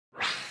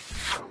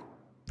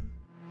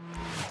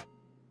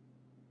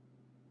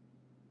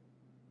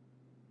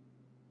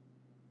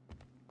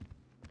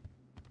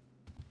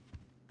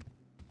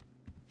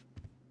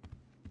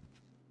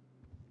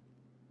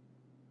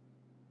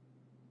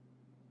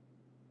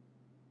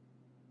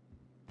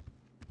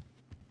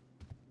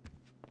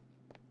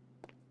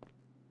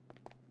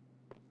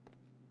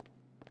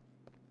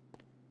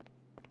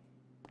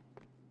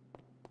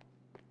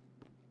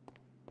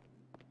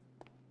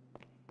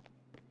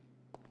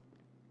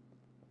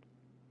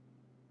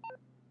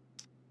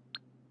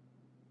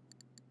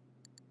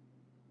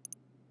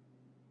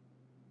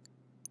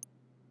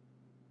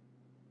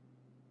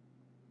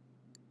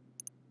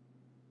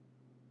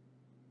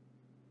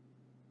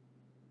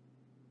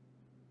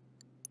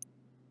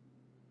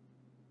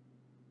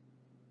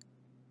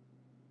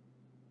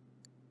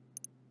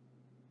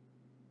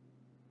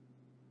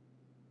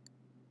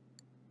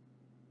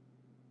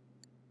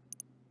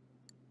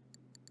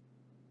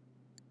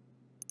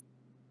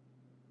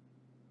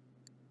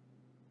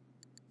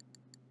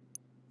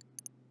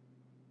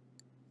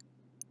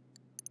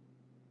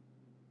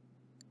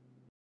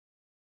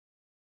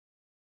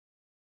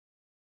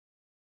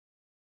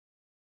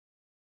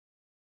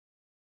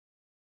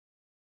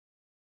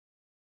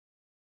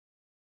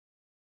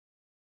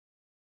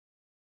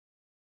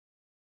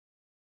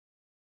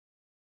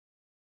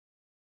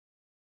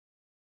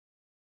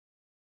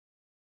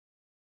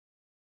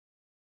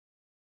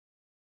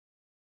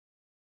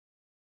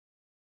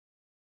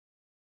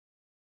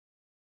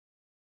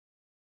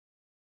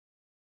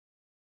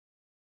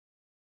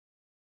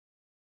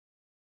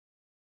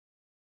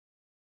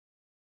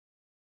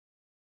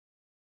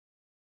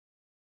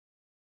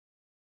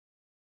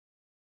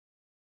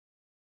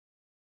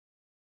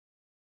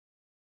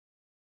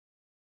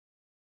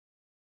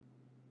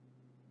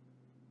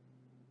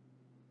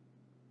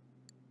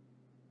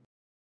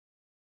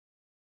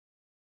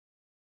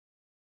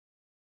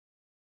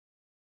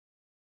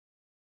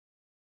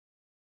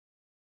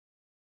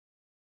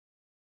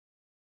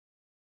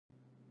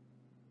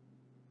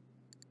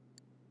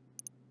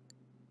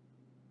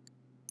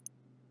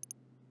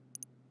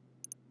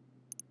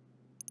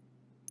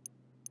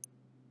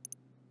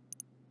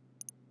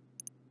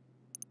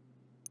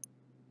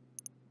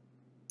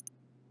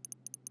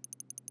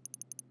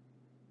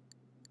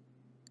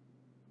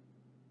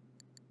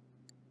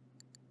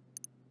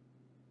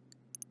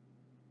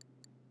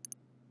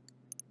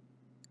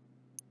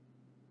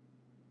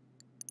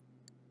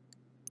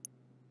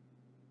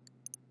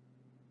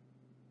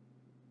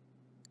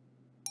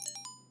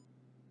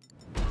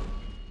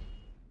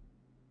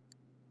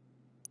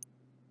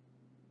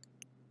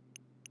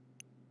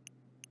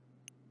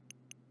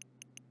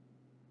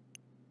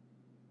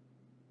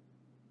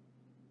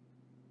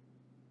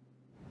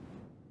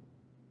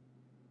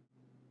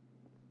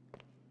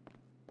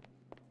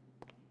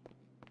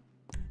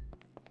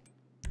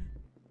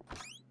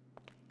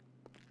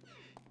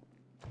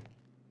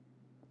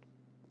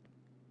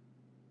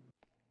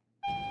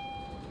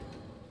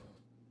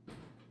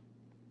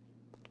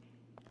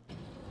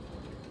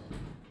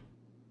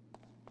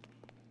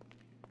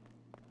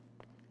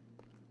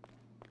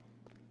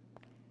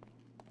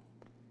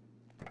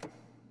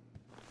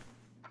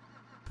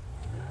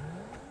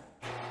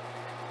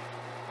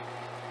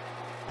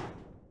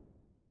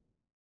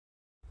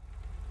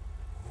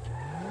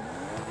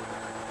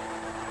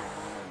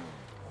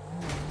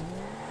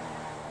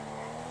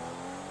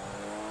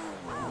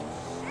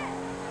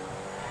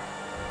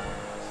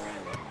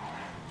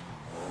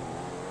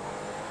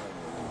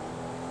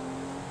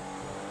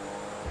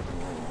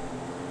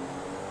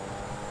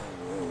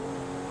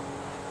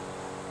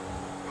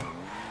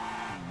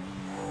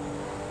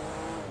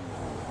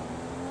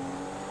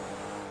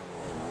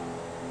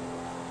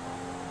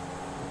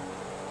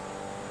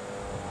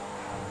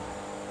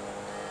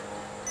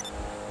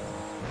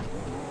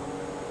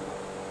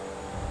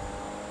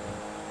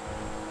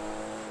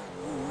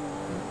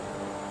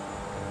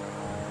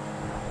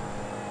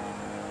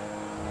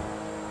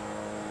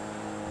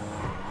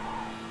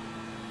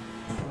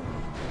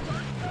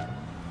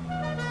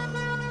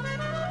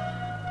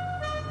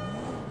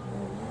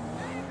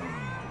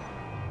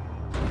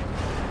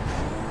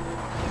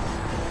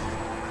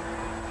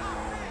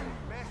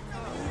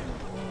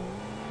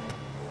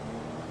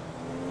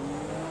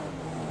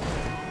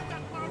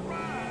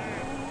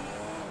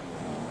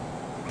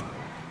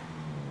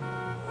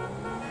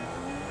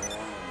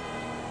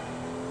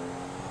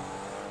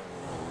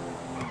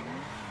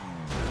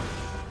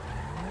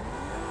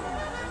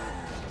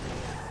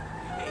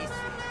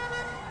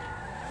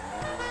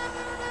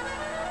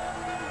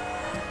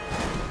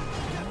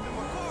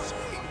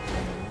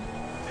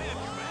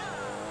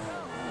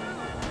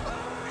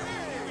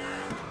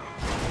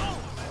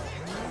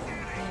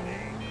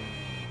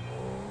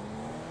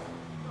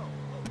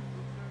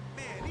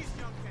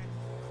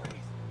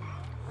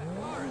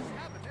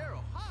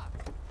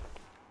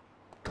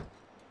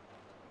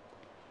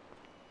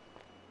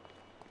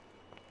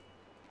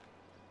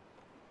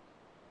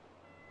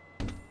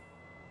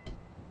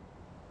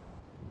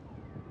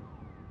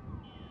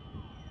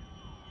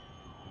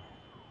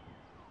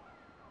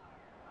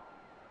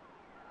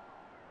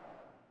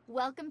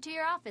Welcome to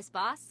your office,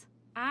 boss.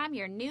 I'm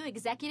your new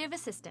executive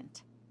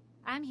assistant.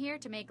 I'm here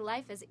to make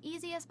life as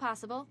easy as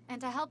possible and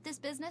to help this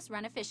business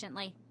run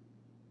efficiently.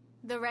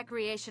 The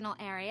recreational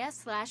area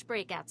 /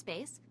 breakout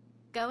space,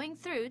 going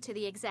through to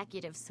the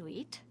executive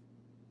suite.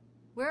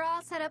 We're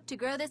all set up to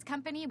grow this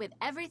company with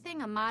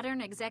everything a modern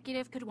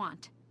executive could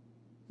want.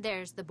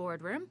 There's the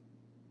boardroom.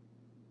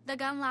 The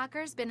gun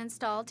locker's been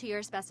installed to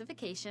your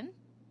specification.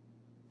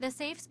 The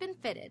safe's been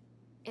fitted.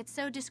 It's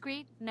so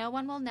discreet, no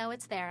one will know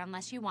it's there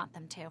unless you want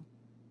them to.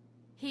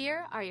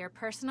 Here are your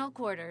personal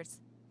quarters,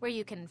 where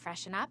you can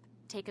freshen up,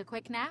 take a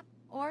quick nap,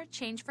 or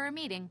change for a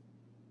meeting.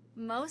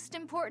 Most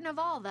important of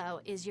all,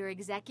 though, is your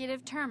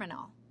executive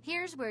terminal.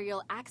 Here's where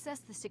you'll access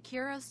the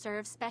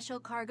SecuroServe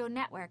special cargo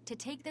network to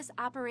take this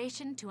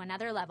operation to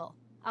another level.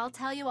 I'll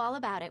tell you all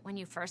about it when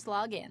you first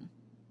log in.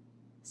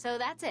 So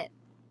that's it.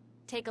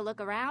 Take a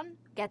look around,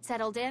 get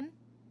settled in.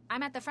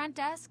 I'm at the front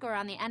desk or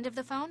on the end of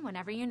the phone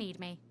whenever you need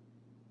me.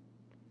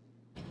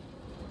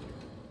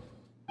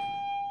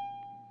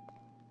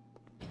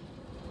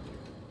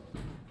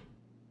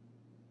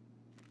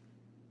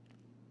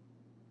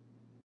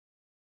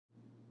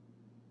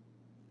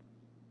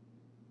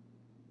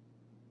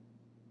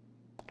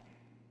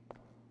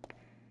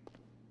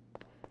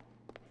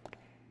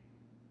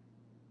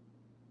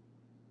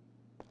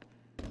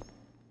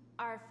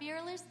 Our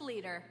fearless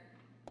leader,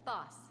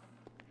 boss.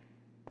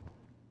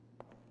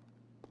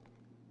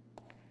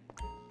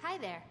 Hi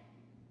there.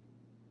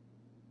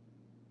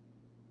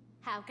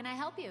 How can I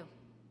help you?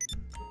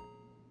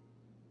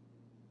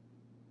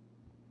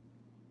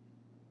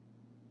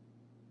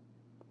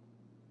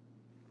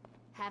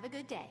 Have a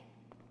good day.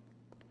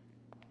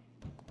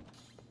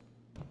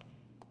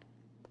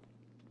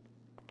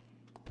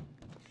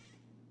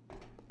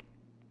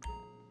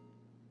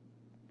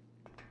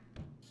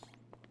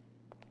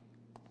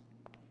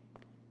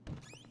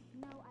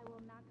 No, I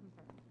will not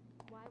confirm.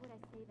 Why would I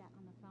say that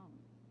on the phone?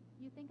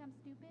 You think I'm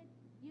stupid?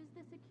 Use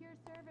the secure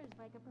servers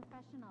like a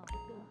professional.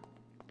 Ugh.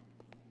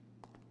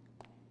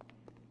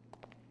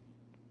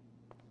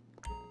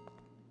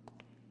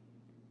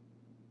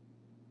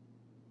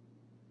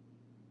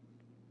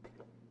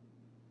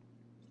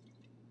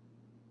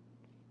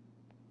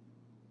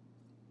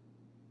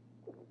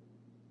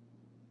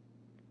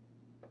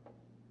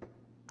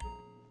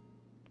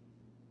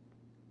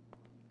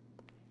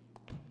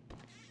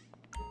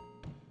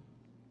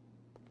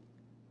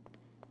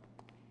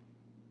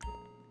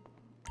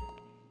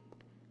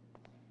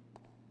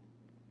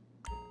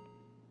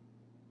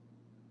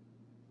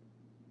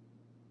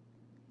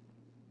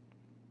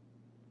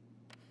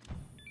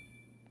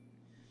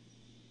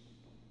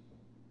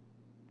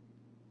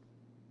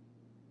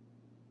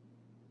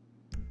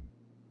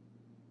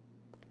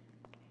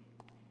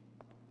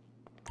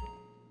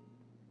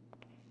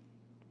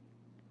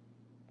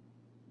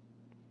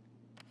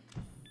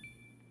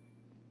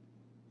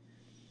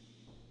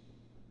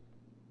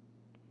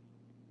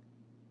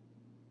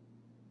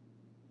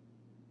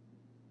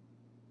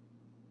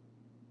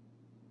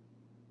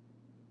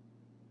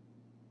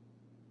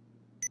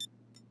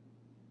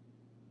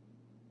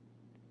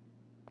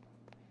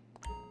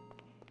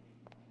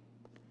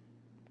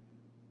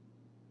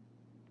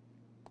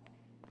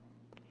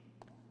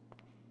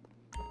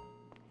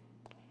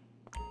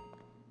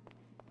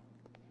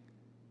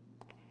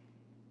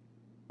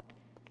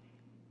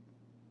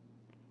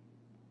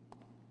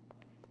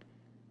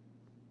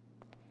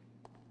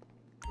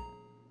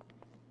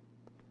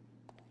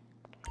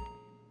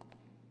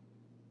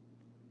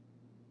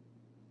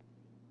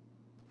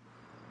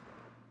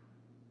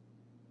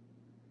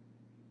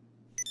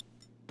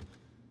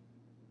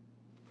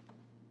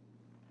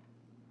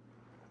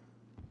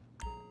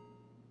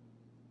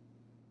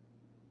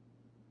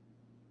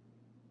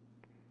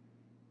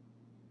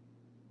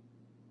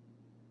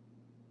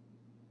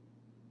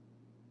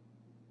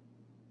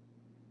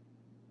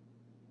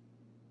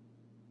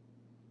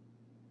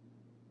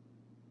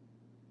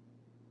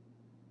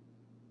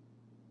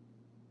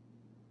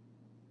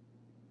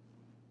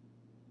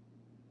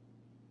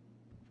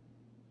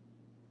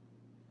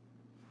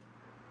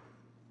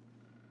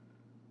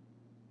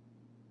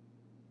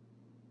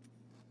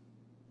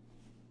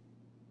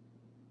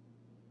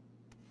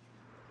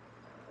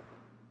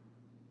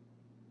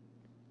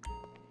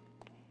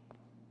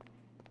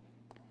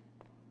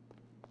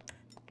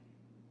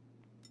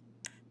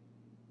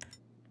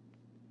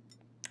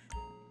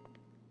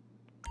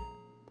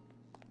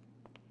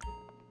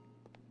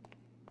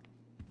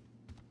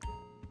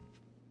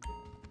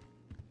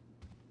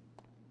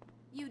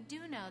 You do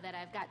know that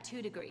I've got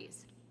 2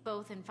 degrees,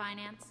 both in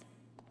finance?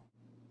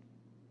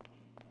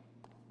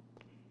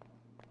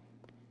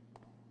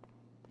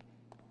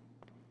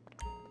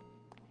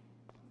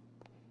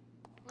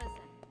 Listen,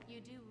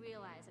 you do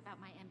realize about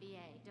my MBA,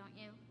 don't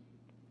you?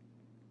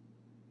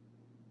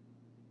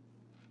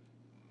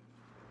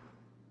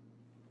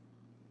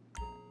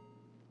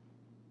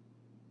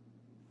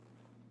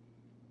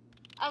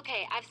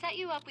 Okay, I've set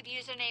you up with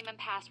username and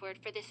password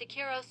for the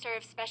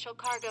SecuroServe Special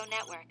Cargo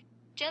Network.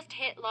 Just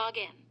hit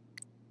login.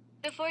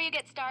 Before you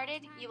get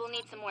started, you will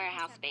need some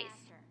warehouse space.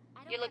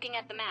 You're looking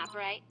at the map,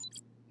 right?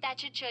 That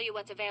should show you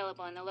what's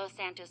available in the Los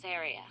Santos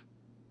area.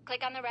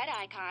 Click on the red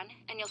icon,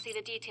 and you'll see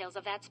the details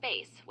of that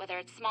space, whether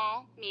it's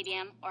small,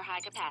 medium, or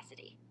high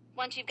capacity.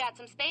 Once you've got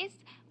some space,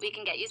 we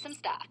can get you some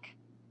stock.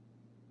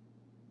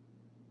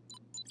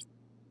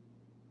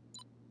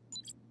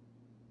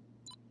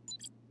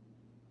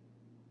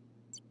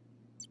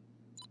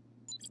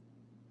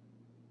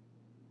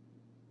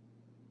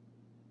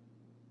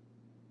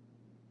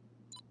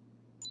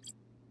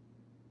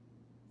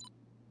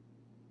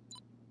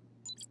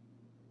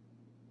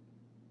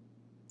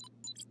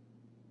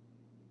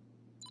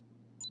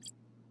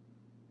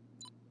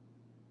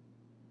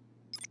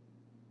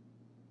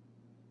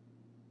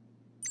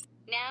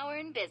 Now we're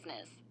in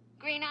business.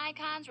 Green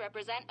icons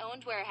represent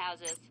owned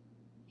warehouses.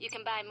 You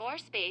can buy more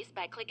space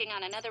by clicking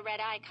on another red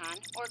icon,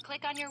 or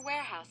click on your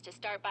warehouse to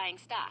start buying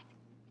stock.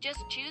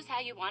 Just choose how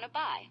you want to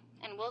buy,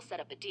 and we'll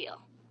set up a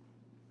deal.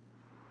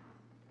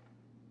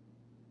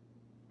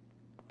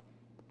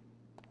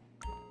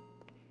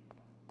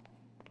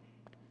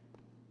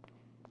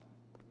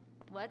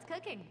 What's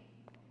cooking?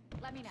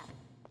 Let me know.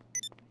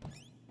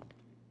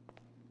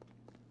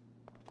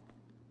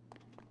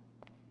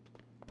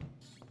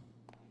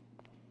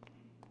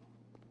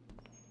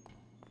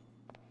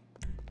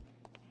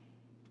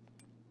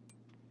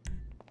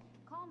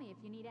 Call me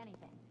if you need anything.